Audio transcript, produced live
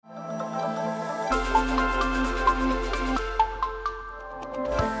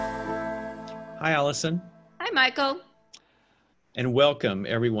Hi, Allison, Hi, Michael. and welcome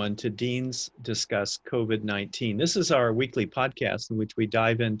everyone to Dean's Discuss COVID-19. This is our weekly podcast in which we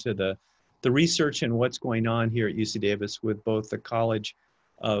dive into the research and what's going on here at UC Davis with both the College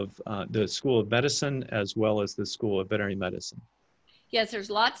of the School of Medicine as well as the School of Veterinary Medicine. Yes, there's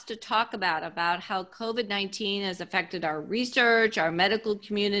lots to talk about how COVID-19 has affected our research, our medical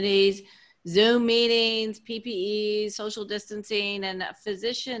communities, Zoom meetings, PPE, social distancing, and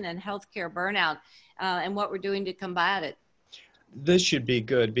physician and healthcare burnout, and what we're doing to combat it. This should be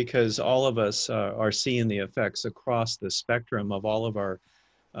good because all of us are seeing the effects across the spectrum of all of our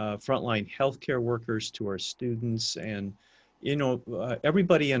frontline healthcare workers to our students. And,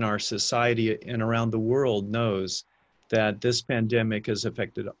 everybody in our society and around the world knows that this pandemic has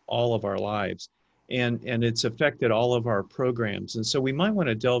affected all of our lives and it's affected all of our programs. And so we might want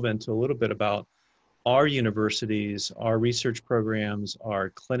to delve into a little bit about our universities, our research programs, our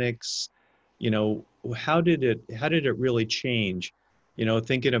clinics. How did it really change?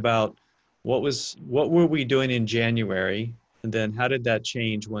 Thinking about what were we doing in January, and then how did that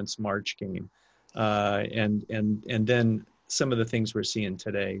change once March came, and then some of the things we're seeing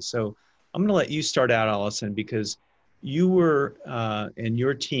today. So I'm going to let you start out, Allison, because you were and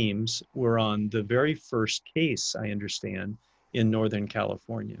your teams were on the very first case, I understand, in Northern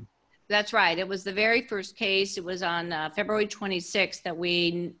California. That's right. It was the very first case. It was on February 26th that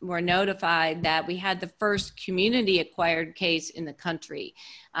we were notified that we had the first community acquired case in the country.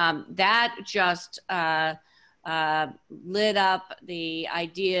 That just lit up the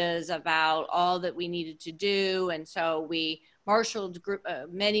ideas about all that we needed to do. And so we marshaled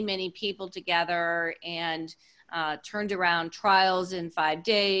many people together and turned around trials in 5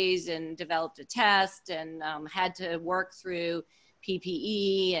 days and developed a test and had to work through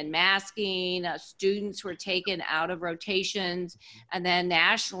PPE and masking. Students were taken out of rotations, and then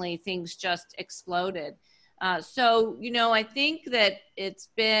nationally things just exploded. So, I think that it's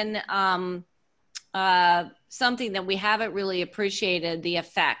been something that we haven't really appreciated the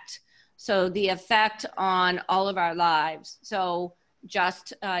effect. So the effect on all of our lives. So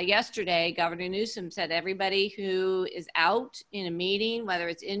just yesterday, Governor Newsom said everybody who is out in a meeting, whether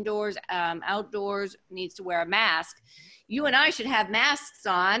it's indoors, outdoors, needs to wear a mask. You and I should have masks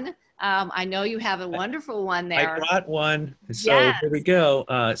on. I know you have a wonderful one there. I brought one, so Yes. here we go.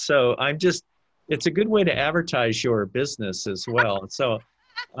 It's a good way to advertise your business as well. So,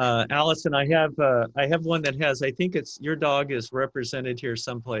 Allison, I have one that has, I think it's your dog is represented here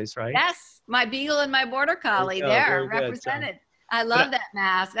someplace, right? Yes, my Beagle and my Border There you Collie go, there very good. represented. I But love that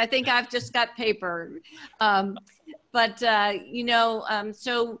mask. I think I've just got paper. So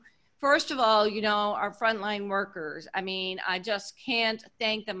first of all, our frontline workers, I mean, I just can't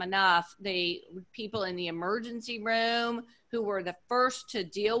thank them enough. The people in the emergency room who were the first to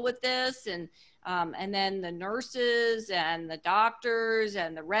deal with this, and then the nurses and the doctors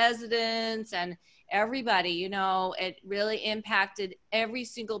and the residents and everybody, it really impacted every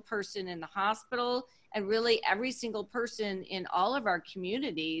single person in the hospital and really every single person in all of our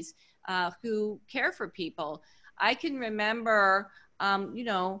communities who care for people. I can remember,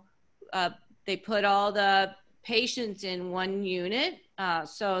 they put all the patients in one unit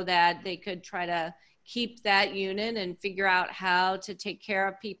so that they could try to keep that unit and figure out how to take care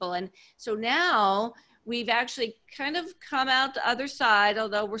of people. And so now we've actually kind of come out the other side,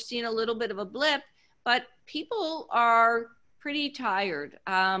 although we're seeing a little bit of a blip, but people are pretty tired.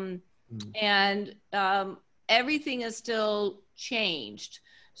 And everything is still changed.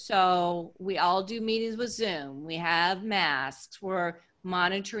 So we all do meetings with Zoom. We have masks. We're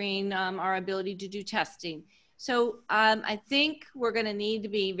monitoring our ability to do testing. So I think we're going to need to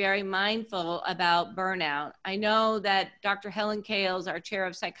be very mindful about burnout. I know that Dr. Helen Kales, our chair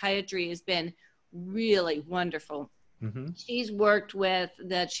of psychiatry, has been really wonderful. She's worked with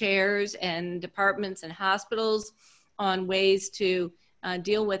the chairs and departments and hospitals on ways to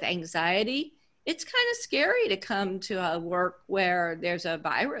deal with anxiety. It's kind of scary to come to a work where there's a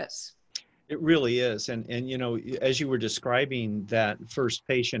virus. it really is. And as you were describing that first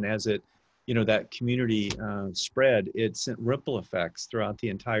patient, as that community spread, it sent ripple effects throughout the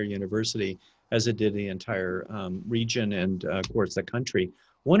entire university, as it did the entire region and, of course, the country.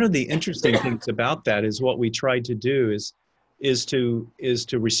 One of the interesting things about that is what we tried to do is to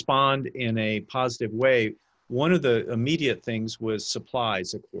respond in a positive way. One of the immediate things was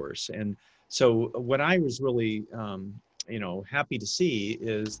supplies, of course. And so what I was really happy to see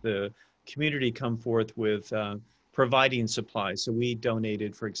is the community come forth with providing supplies. So we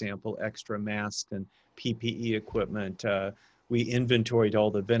donated, for example, extra masks and PPE equipment. We inventoried all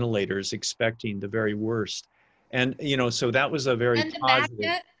the ventilators, expecting the very worst. And so that was a very And the positive.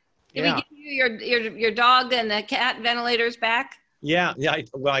 magnet. Did we Yeah. give you your dog and the cat ventilators back? Yeah. Yeah.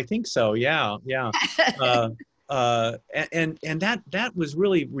 Well, I think so. Yeah. Yeah. Uh, and that was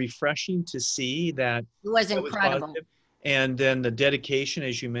really refreshing to see that It was that was incredible. positive. And then the dedication,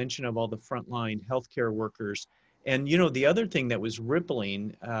 as you mentioned, of all the frontline healthcare workers. And the other thing that was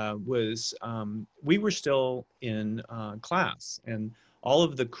rippling was we were still in class, and all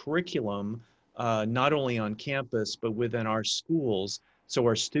of the curriculum, not only on campus but within our schools. So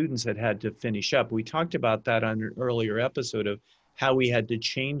our students had to finish up. We talked about that on an earlier episode of how we had to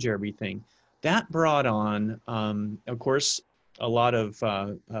change everything. That brought on, of course, a lot of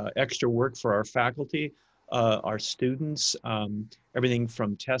extra work for our faculty, our students, everything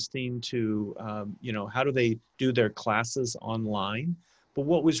from testing to, how do they do their classes online. But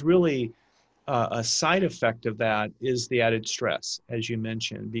what was really a side effect of that is the added stress, as you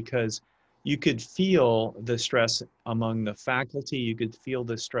mentioned, because you could feel the stress among the faculty, you could feel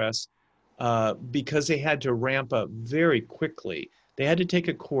the stress because they had to ramp up very quickly. They had to take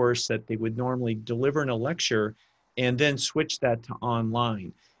a course that they would normally deliver in a lecture and then switch that to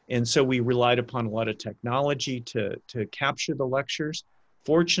online. And so we relied upon a lot of technology to capture the lectures.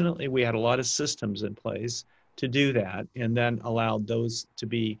 Fortunately, we had a lot of systems in place to do that, and then allowed those to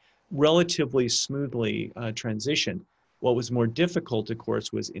be relatively smoothly transitioned. What was more difficult, of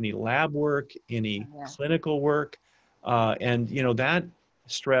course, was any lab work, any Yeah. clinical work, and that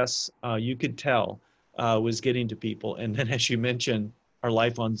stress you could tell was getting to people. And then, as you mentioned, our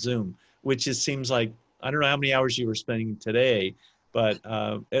life on Zoom, which just seems like I don't know how many hours you were spending today, but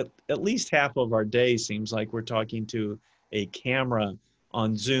at least half of our day seems like we're talking to a camera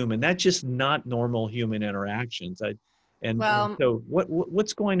on Zoom, and that's just not normal human interactions. And Well, so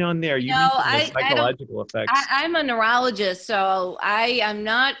what's going on there? You mentioned the I don't. psychological effects. I'm a neurologist, so I am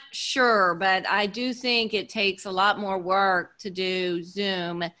not sure, but I do think it takes a lot more work to do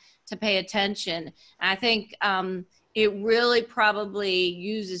Zoom to pay attention. I think it really probably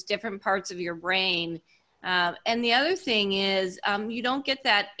uses different parts of your brain. And the other thing is, you don't get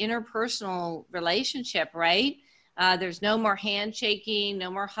that interpersonal relationship, right? There's no more handshaking,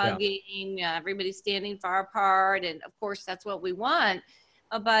 no more Yeah. hugging, everybody's standing far apart. And of course, that's what we want.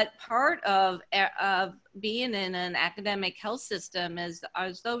 But part of being in an academic health system is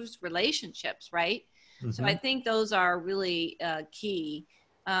those relationships, right? So I Hmm. think those are really key.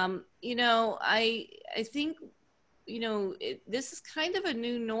 I think this is kind of a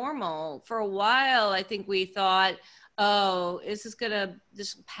new normal. For a while, I think we thought, oh,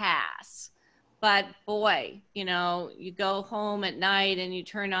 this will pass. But boy, you go home at night and you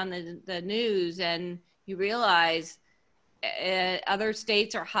turn on the news and you realize other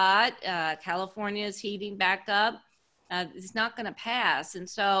states are hot. California is heating back up. It's not going to pass. And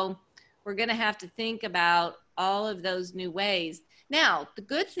so we're going to have to think about all of those new ways. Now, the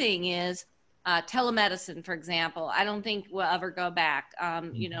good thing is telemedicine, for example, I don't think we'll ever go back.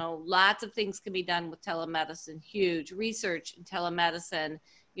 Lots of things can be done with telemedicine, huge research in telemedicine,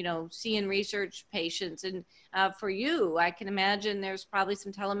 seeing research patients. And for you, I can imagine there's probably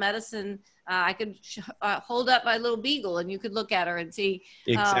some telemedicine. I could hold up my little beagle and you could look at her and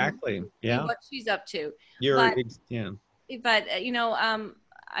Exactly. see Yeah. what she's up to. You're, But, yeah.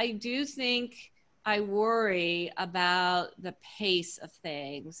 I do think I worry about the pace of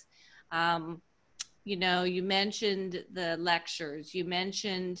things. Um, you mentioned the lectures. You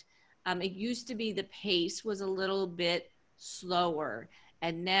mentioned it used to be the pace was a little bit slower.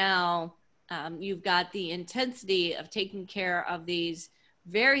 And now you've got the intensity of taking care of these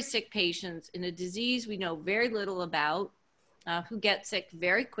very sick patients in a disease we know very little about, who get sick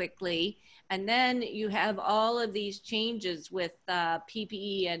very quickly. And then you have all of these changes with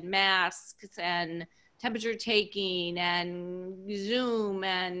PPE and masks and temperature taking and Zoom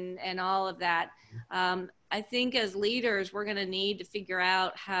and all of that. I think as leaders, we're going to need to figure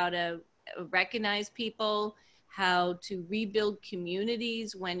out how to recognize people, how to rebuild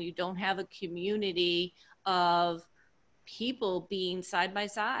communities when you don't have a community of people being side by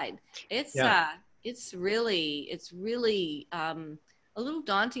side. It's Yeah. uh, it's really a little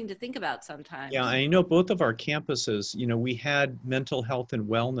daunting to think about Yeah, sometimes. I know both of our campuses, we had mental health and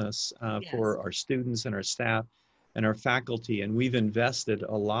wellness Yes. for our students and our staff and our faculty, and we've invested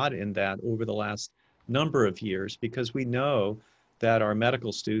a lot in that over the last number of years because we know that our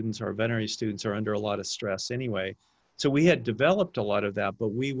medical students, our veterinary students are under a lot of stress anyway. So we had developed a lot of that, but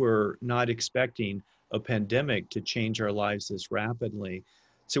we were not expecting a pandemic to change our lives as rapidly.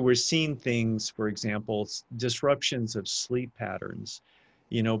 So we're seeing things, for example, disruptions of sleep patterns,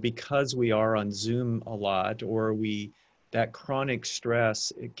 because we are on Zoom a lot, or that chronic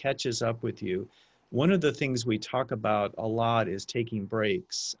stress, it catches up with you. one of the things we talk about a lot is taking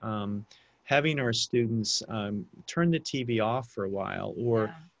breaks, having our students turn the TV off for a while, or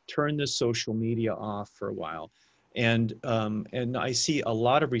Yeah. turn the social media off for a while. And I see a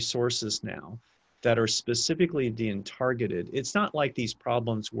lot of resources now that are specifically being targeted. It's not like these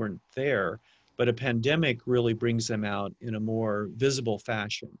problems weren't there, but a pandemic really brings them out in a more visible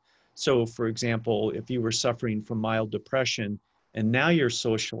fashion. So, for example, if you were suffering from mild depression and now you're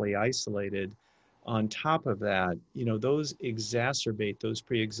socially isolated, on top of that, those exacerbate those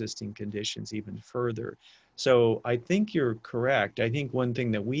pre-existing conditions even further. So I think you're correct. I think one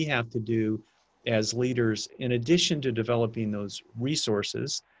thing that we have to do as leaders, in addition to developing those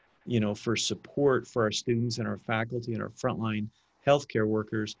resources, for support for our students and our faculty and our frontline healthcare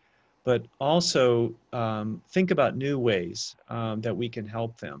workers, but also think about new ways that we can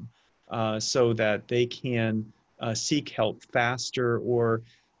help them so that they can seek help faster or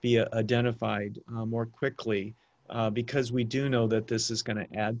be identified more quickly, because we do know that this is going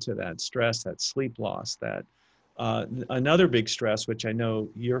to add to that stress, that sleep loss, that another big stress, which I know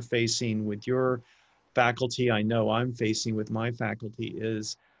you're facing with your faculty, I know I'm facing with my faculty,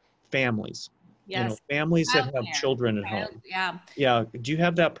 is families. Yes. Families that have Childcare. children at home. Yeah. Yeah. Do you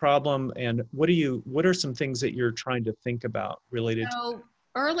have that problem? And what are some things that you're trying to think about related to? So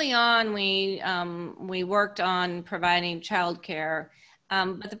early on, we worked on providing childcare,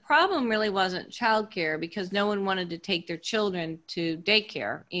 but the problem really wasn't childcare because no one wanted to take their children to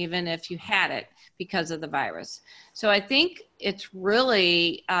daycare, even if you had it, because of the virus. So I think it's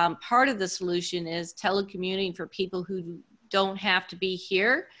really part of the solution is telecommuting for people who don't have to be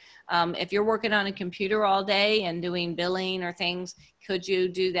here. If you're working on a computer all day and doing billing or things, could you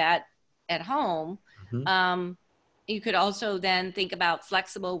do that at home? Mhm. You could also then think about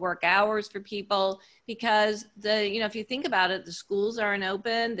flexible work hours for people because if you think about it, the schools aren't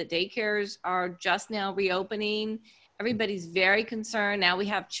open, the daycares are just now reopening. Everybody's very concerned. Now we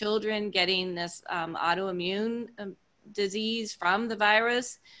have children getting this autoimmune disease from the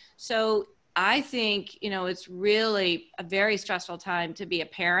virus. So I think, it's really a very stressful time to be a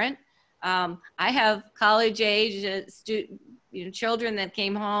parent. I have college age children that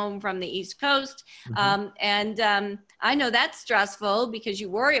came home from the East Coast. And I know that's stressful because you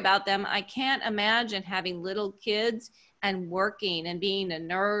worry about them. I can't imagine having little kids and working and being a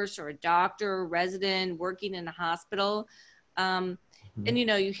nurse or a doctor, or resident, working in a hospital. And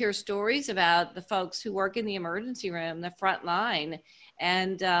you hear stories about the folks who work in the emergency room, the front line.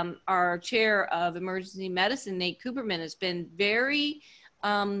 And our chair of emergency medicine, Nate Cooperman, has been very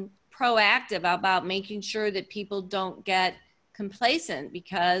proactive about making sure that people don't get complacent,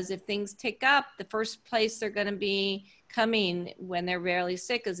 because if things tick up, the first place they're going to be coming when they're really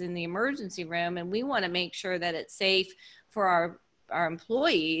sick is in the emergency room. And we want to make sure that it's safe for our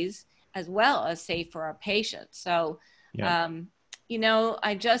employees as well as safe for our patients. So, Yeah.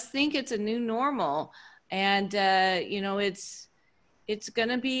 I just think it's a new normal, and it's going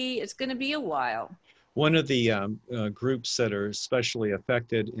to be a while. One of the groups that are especially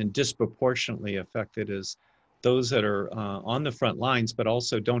affected and disproportionately affected is those that are on the front lines, but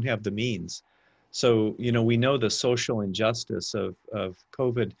also don't have the means. So, we know the social injustice of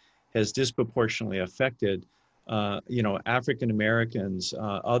COVID has disproportionately affected, African Americans,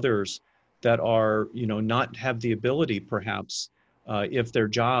 others that are, not have the ability, perhaps, if their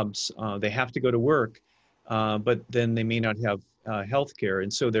jobs, they have to go to work, but then they may not have health care.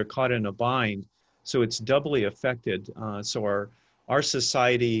 And so they're caught in a bind, so it's doubly affected. So our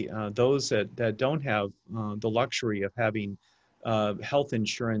society, those that don't have the luxury of having health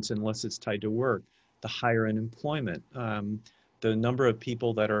insurance unless it's tied to work, the higher unemployment, the number of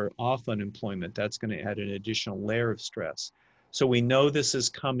people that are off unemployment, that's going to add an additional layer of stress. So we know this is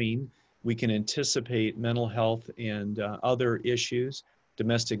coming. We can anticipate mental health and other issues,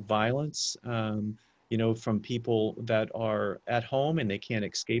 domestic violence, from people that are at home and they can't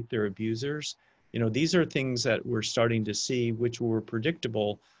escape their abusers. These are things that we're starting to see, which were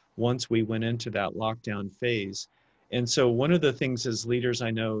predictable once we went into that lockdown phase. And so one of the things as leaders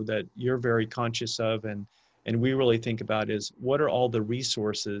I know that you're very conscious of and we really think about is what are all the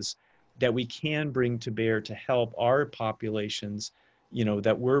resources that we can bring to bear to help our populations,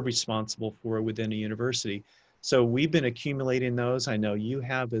 that we're responsible for within a university. So we've been accumulating those. I know you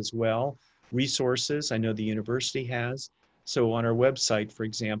have as well, resources. I know the university has. So on our website, for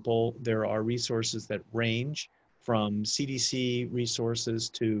example, there are resources that range from CDC resources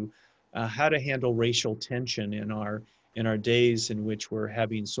to how to handle racial tension in our days in which we're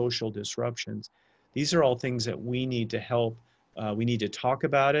having social disruptions. These are all things that we need to help. We need to talk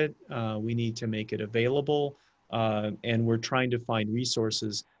about it. We need to make it available. And we're trying to find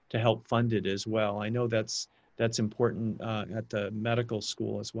resources to help fund it as well. I know that's important at the medical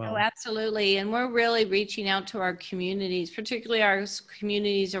school as Oh, well. absolutely. And we're really reaching out to our communities, particularly our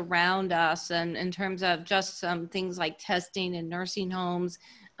communities around us, and in terms of just some things like testing in nursing homes,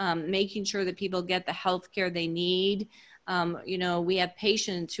 making sure that people get the health care they need. You know, we have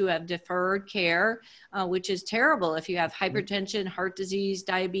patients who have deferred care, which is terrible if you have hypertension, heart disease,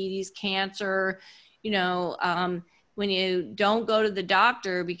 diabetes, cancer, you know, when you don't go to the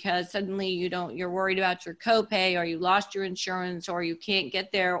doctor because suddenly you're worried about your copay, or you lost your insurance, or you can't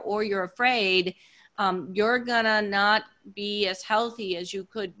get there, or you're afraid, you're gonna not be as healthy as you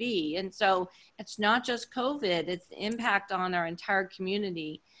could be. And so it's not just COVID, it's the impact on our entire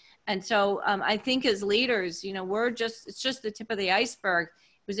community. And so I think as leaders, you know, it's just the tip of the iceberg.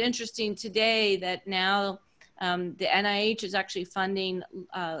 It was interesting today that now the NIH is actually funding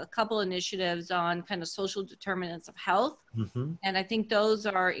a couple initiatives on kind of social determinants of health. Mm-hmm. And I think those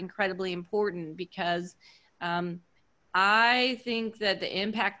are incredibly important because I think that the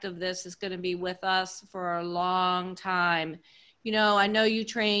impact of this is going to be with us for a long time. You know, I know you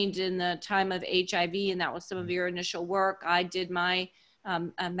trained in the time of HIV, and that was some of your initial work. I did my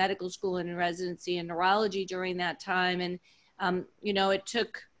medical school and residency in neurology during that time. And, you know, it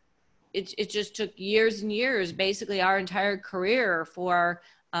just took years and years, basically our entire career, for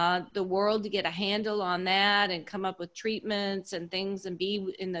the world to get a handle on that and come up with treatments and things and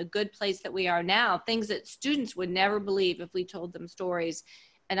be in the good place that we are now, things that students would never believe if we told them stories.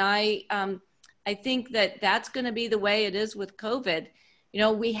 And I think that that's going to be the way it is with COVID. You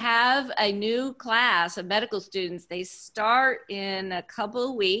know, we have a new class of medical students. They start in a couple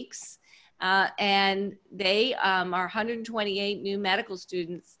of weeks, and they are 128 new medical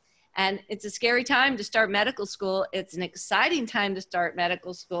students. And it's a scary time to start medical school. It's an exciting time to start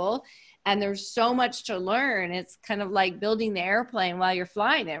medical school. And there's so much to learn. It's kind of like building the airplane while you're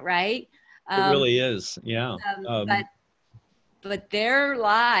flying it, right? It really is, yeah. But their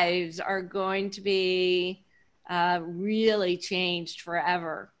lives are going to be really changed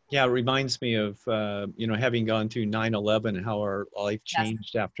forever. Yeah, it reminds me of, you know, having gone through 9/11 and how our life Yes.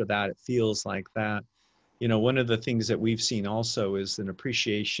 changed after that. It feels like that. You know, one of the things that we've seen also is an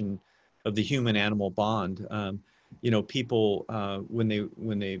appreciation of the human-animal bond. You know, people, when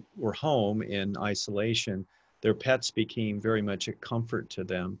they were home in isolation, their pets became very much a comfort to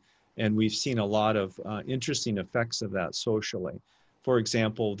them. And we've seen a lot of interesting effects of that socially. For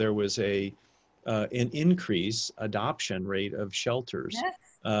example, there was an increase adoption rate of shelters. Yes.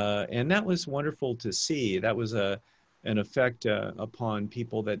 And that was wonderful to see. That was an effect upon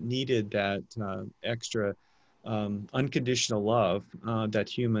people that needed that extra unconditional love that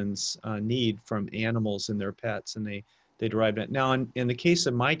humans need from animals and their pets, and they derived it. Now, in the case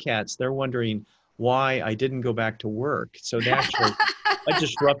of my cats, they're wondering why I didn't go back to work. So they actually, I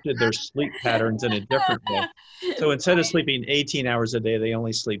disrupted their sleep patterns in a different way. So instead of sleeping 18 hours a day, they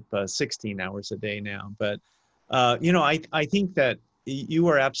only sleep 16 hours a day now. But, you know, I think that you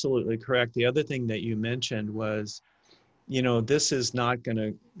are absolutely correct. The other thing that you mentioned was, you know, this is not going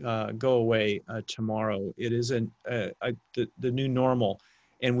to go away tomorrow. It isn't the new normal.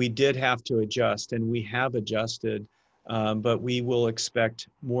 And we did have to adjust, and we have adjusted, but we will expect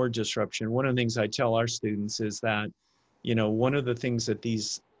more disruption. One of the things I tell our students is that, you know, one of the things that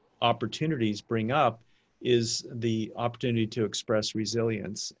these opportunities bring up is the opportunity to express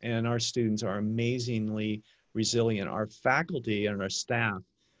resilience. And our students are amazingly resilient. Our faculty and our staff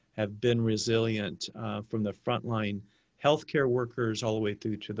have been resilient from the frontline healthcare workers all the way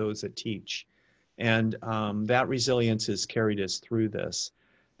through to those that teach. And that resilience has carried us through this.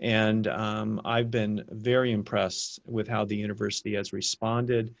 And I've been very impressed with how the university has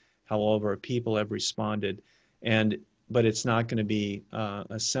responded, how all of our people have responded. But it's not going to be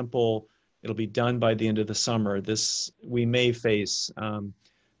a simple, it'll be done by the end of the summer. We may face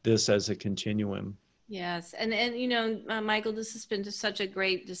this as a continuum. Yes. And you know, Michael, this has been just such a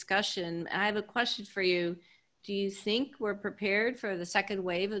great discussion. I have a question for you. Do you think we're prepared for the second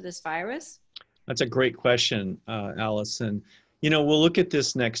wave of this virus? That's a great question, Allison. You know, we'll look at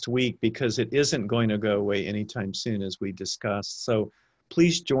this next week because it isn't going to go away anytime soon, as we discussed. So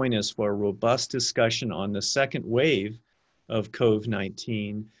please join us for a robust discussion on the second wave of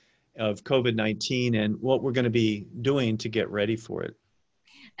COVID-19, and what we're going to be doing to get ready for it.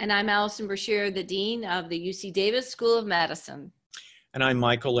 And I'm Allison Brashear, the Dean of the UC Davis School of Medicine. And I'm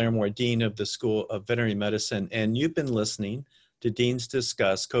Michael Larimore, Dean of the School of Veterinary Medicine. And you've been listening to Deans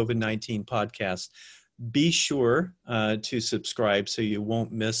Discuss COVID-19 podcast. Be sure to subscribe so you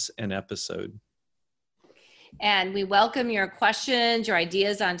won't miss an episode. And we welcome your questions, your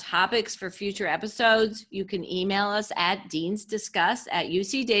ideas on topics for future episodes. You can email us at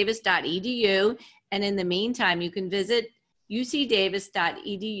deansdiscuss@ucdavis.edu. And in the meantime, you can visit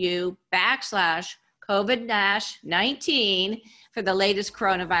ucdavis.edu/COVID-19 for the latest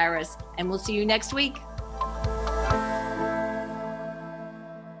coronavirus. And we'll see you next week.